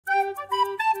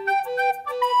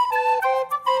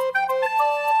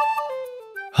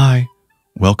Hi,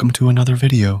 welcome to another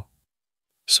video.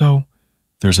 So,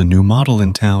 there's a new model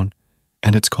in town,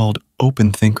 and it's called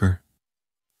OpenThinker.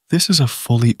 This is a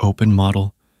fully open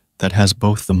model that has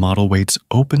both the model weights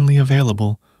openly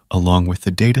available along with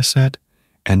the dataset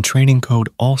and training code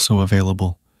also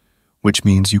available, which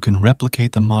means you can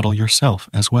replicate the model yourself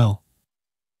as well.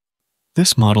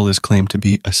 This model is claimed to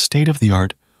be a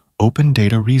state-of-the-art open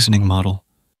data reasoning model,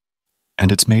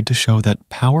 and it's made to show that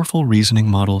powerful reasoning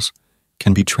models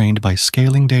can be trained by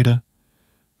scaling data,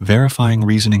 verifying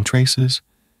reasoning traces,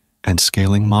 and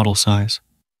scaling model size.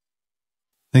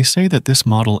 They say that this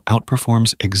model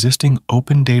outperforms existing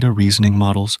open data reasoning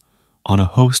models on a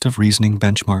host of reasoning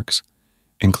benchmarks,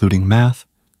 including math,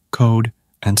 code,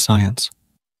 and science.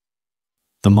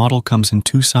 The model comes in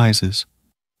two sizes,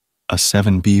 a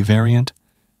 7B variant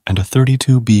and a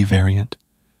 32B variant,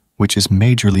 which is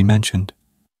majorly mentioned.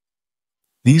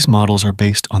 These models are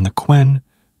based on the Qwen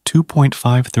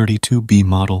 2.532B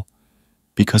model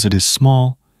because it is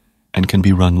small and can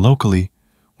be run locally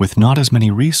with not as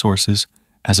many resources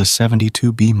as a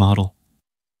 72B model.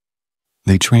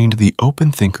 They trained the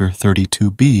OpenThinker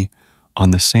 32B on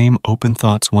the same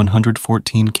OpenThought's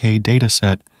 114K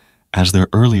dataset as their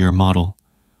earlier model,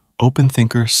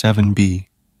 OpenThinker 7B.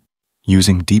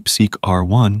 Using DeepSeek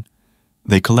R1,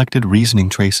 they collected reasoning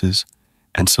traces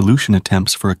and solution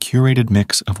attempts for a curated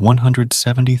mix of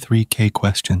 173K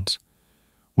questions,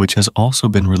 which has also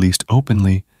been released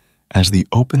openly as the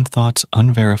OpenThought's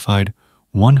unverified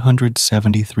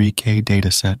 173K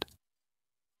dataset.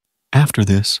 After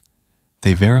this,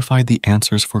 they verified the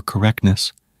answers for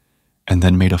correctness and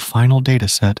then made a final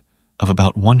dataset of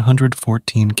about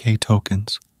 114K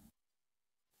tokens.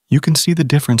 You can see the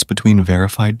difference between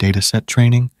verified dataset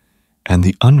training and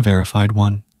the unverified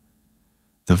one.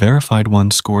 The verified one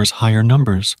scores higher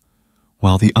numbers,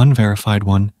 while the unverified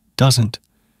one doesn't,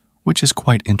 which is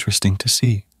quite interesting to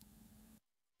see.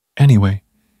 Anyway,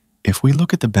 if we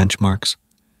look at the benchmarks,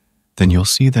 then you'll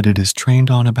see that it is trained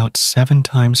on about 7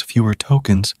 times fewer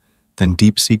tokens than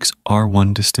DeepSeek's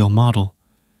R1 distill model,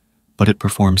 but it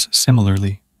performs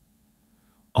similarly.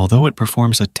 Although it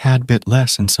performs a tad bit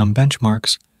less in some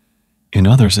benchmarks, in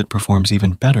others it performs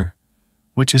even better,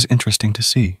 which is interesting to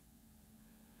see.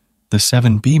 The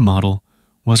 7B model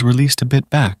was released a bit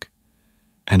back,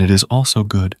 and it is also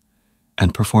good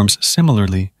and performs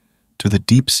similarly to the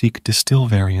DeepSeek distill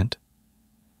variant.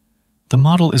 The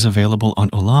model is available on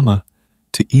Ollama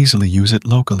to easily use it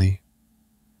locally.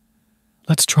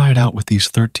 Let's try it out with these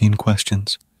 13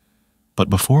 questions. But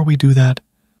before we do that,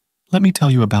 let me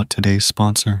tell you about today's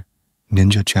sponsor,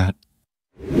 NinjaChat.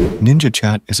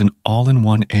 NinjaChat is an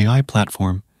all-in-one AI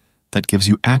platform that gives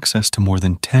you access to more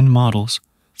than 10 models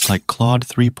like Claude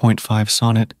 3.5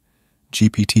 Sonnet,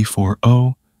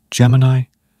 GPT-4o, Gemini,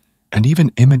 and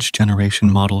even image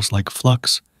generation models like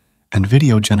Flux, and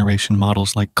video generation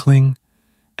models like Kling,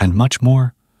 and much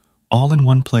more, all in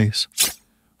one place,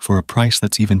 for a price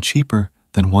that's even cheaper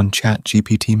than one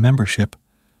ChatGPT membership,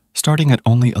 starting at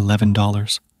only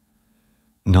 $11.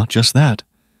 Not just that,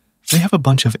 they have a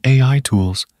bunch of AI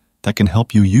tools that can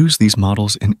help you use these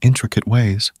models in intricate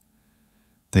ways.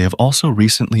 They have also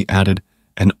recently added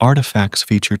an artifacts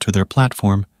feature to their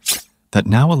platform that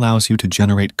now allows you to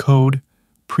generate code,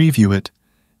 preview it,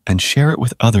 and share it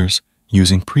with others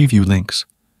using preview links,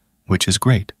 which is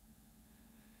great.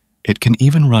 It can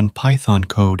even run Python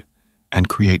code and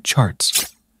create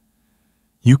charts.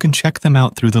 You can check them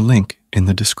out through the link in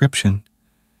the description,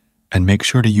 and make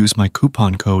sure to use my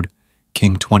coupon code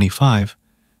KING25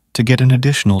 to get an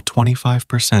additional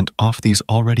 25% off these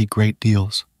already great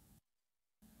deals.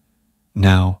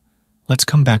 Now, let's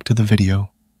come back to the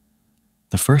video.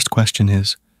 The first question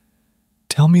is,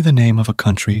 tell me the name of a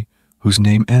country whose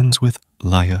name ends with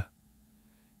Laya.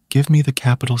 Give me the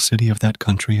capital city of that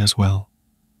country as well.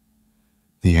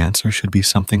 The answer should be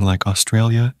something like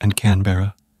Australia and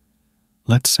Canberra.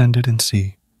 Let's send it and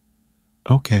see.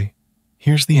 Okay,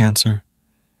 here's the answer,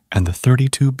 and the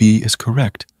 32B is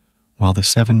correct, while the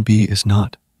 7B is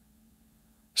not.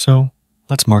 So,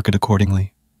 let's mark it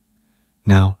accordingly.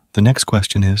 Now, the next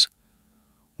question is,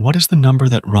 what is the number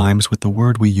that rhymes with the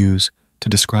word we use to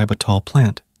describe a tall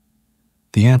plant?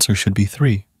 The answer should be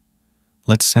 3.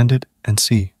 Let's send it and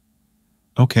see.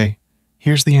 Okay,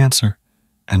 here's the answer,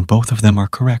 and both of them are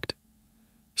correct.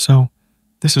 So,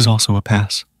 this is also a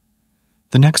pass.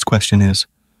 The next question is,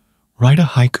 write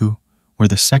a haiku where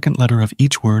the second letter of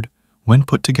each word, when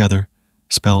put together,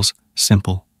 spells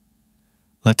simple.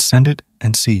 Let's send it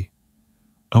and see.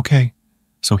 Okay,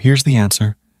 so here's the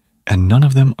answer, and none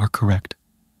of them are correct.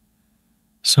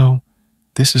 So,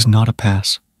 this is not a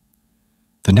pass.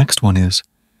 The next one is,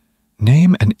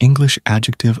 Name an English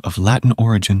adjective of Latin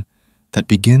origin that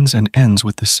begins and ends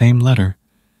with the same letter,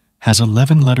 has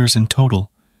 11 letters in total,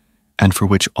 and for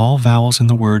which all vowels in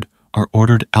the word are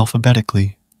ordered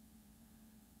alphabetically.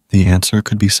 The answer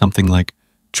could be something like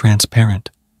transparent.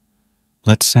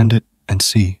 Let's send it and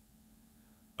see.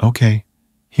 Okay,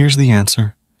 here's the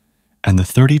answer, and the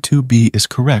 32B is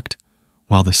correct,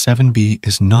 while the 7B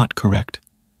is not correct.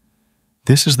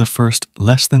 This is the first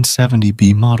less than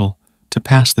 70B model to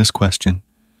pass this question,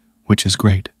 which is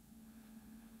great.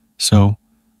 So,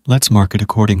 let's mark it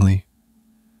accordingly.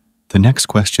 The next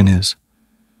question is,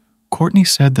 Courtney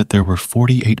said that there were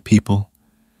 48 people,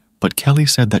 but Kelly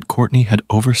said that Courtney had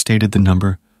overstated the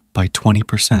number by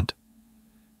 20%.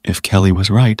 If Kelly was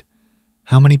right,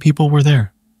 how many people were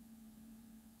there?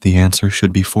 The answer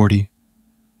should be 40.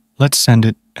 Let's send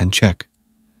it and check.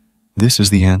 This is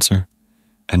the answer,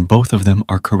 and both of them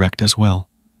are correct as well.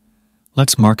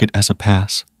 Let's mark it as a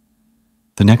pass.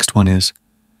 The next one is,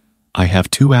 I have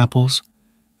 2 apples,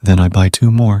 then I buy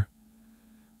 2 more.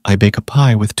 I bake a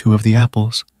pie with 2 of the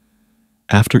apples.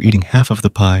 After eating half of the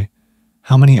pie,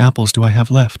 how many apples do I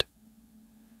have left?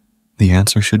 The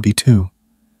answer should be 2.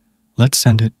 Let's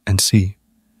send it and see.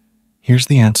 Here's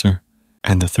the answer,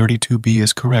 and the 32B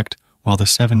is correct while the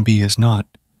 7B is not.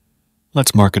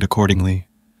 Let's mark it accordingly.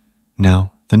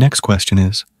 Now, the next question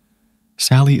is,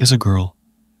 Sally is a girl.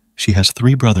 She has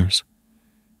 3 brothers.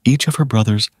 Each of her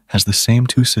brothers has the same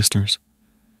 2 sisters.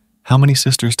 How many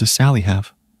sisters does Sally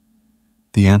have?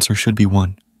 The answer should be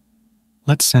 1.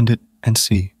 Let's send it and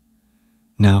see.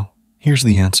 Now, here's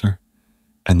the answer,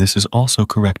 and this is also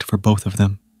correct for both of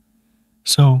them.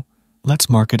 So, let's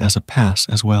mark it as a pass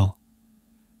as well.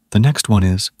 The next one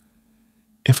is,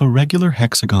 if a regular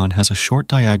hexagon has a short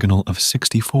diagonal of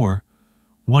 64,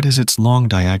 what is its long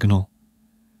diagonal?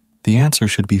 The answer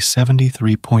should be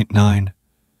 73.9.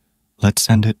 Let's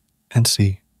send it and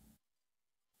see.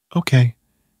 Okay,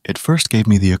 it first gave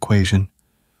me the equation,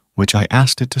 which I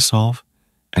asked it to solve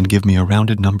and give me a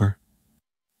rounded number.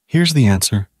 Here's the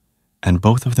answer, and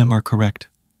both of them are correct.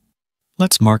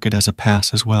 Let's mark it as a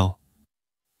pass as well.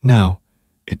 Now,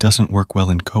 it doesn't work well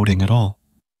in coding at all.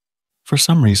 For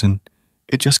some reason,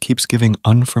 it just keeps giving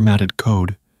unformatted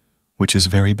code, which is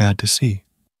very bad to see.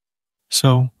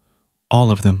 So,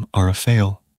 all of them are a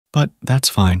fail, but that's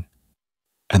fine.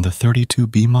 And the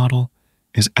 32B model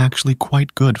is actually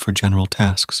quite good for general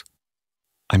tasks.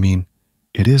 I mean,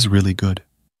 it is really good.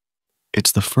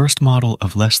 It's the first model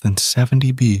of less than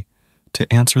 70B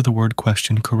to answer the word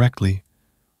question correctly,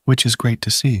 which is great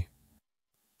to see.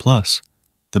 Plus,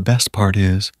 the best part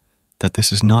is that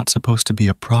this is not supposed to be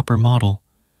a proper model,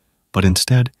 but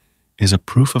instead is a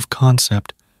proof of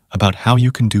concept about how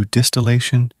you can do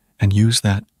distillation and use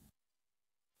that.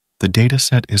 The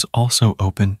dataset is also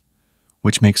open,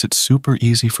 which makes it super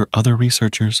easy for other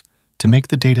researchers to make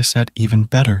the dataset even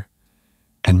better,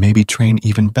 and maybe train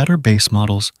even better base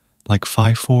models like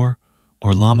 5.4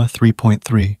 or Llama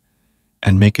 3.3,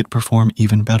 and make it perform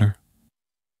even better.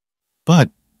 But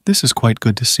this is quite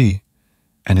good to see,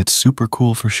 and it's super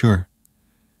cool for sure.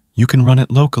 You can run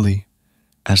it locally,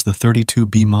 as the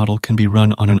 32B model can be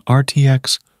run on an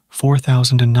RTX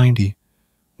 4090,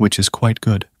 which is quite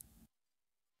good.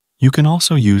 You can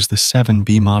also use the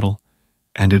 7B model,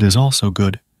 and it is also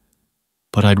good,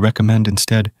 but I'd recommend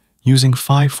instead using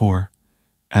 5.4,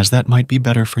 as that might be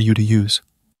better for you to use.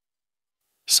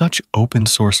 Such open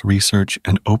source research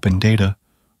and open data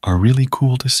are really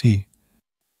cool to see,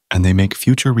 and they make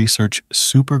future research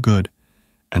super good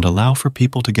and allow for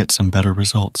people to get some better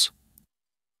results.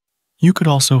 You could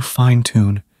also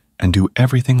fine-tune and do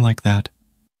everything like that.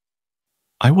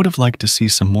 I would have liked to see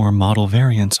some more model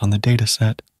variants on the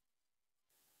dataset.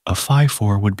 A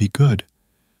 5.4 would be good,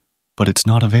 but it's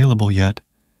not available yet,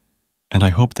 and I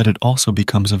hope that it also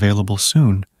becomes available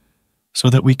soon so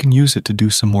that we can use it to do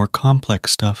some more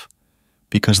complex stuff,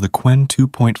 because the Qwen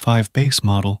 2.5 base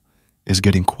model is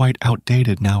getting quite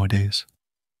outdated nowadays.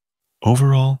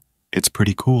 Overall, it's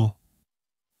pretty cool.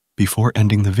 Before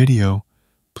ending the video,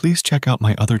 please check out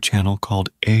my other channel called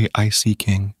AIC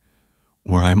King,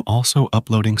 where I'm also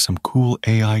uploading some cool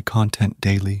AI content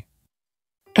daily.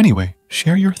 Anyway,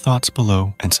 share your thoughts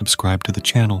below and subscribe to the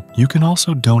channel. You can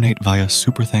also donate via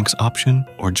Super Thanks option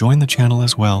or join the channel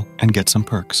as well and get some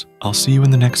perks. I'll see you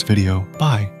in the next video.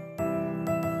 Bye!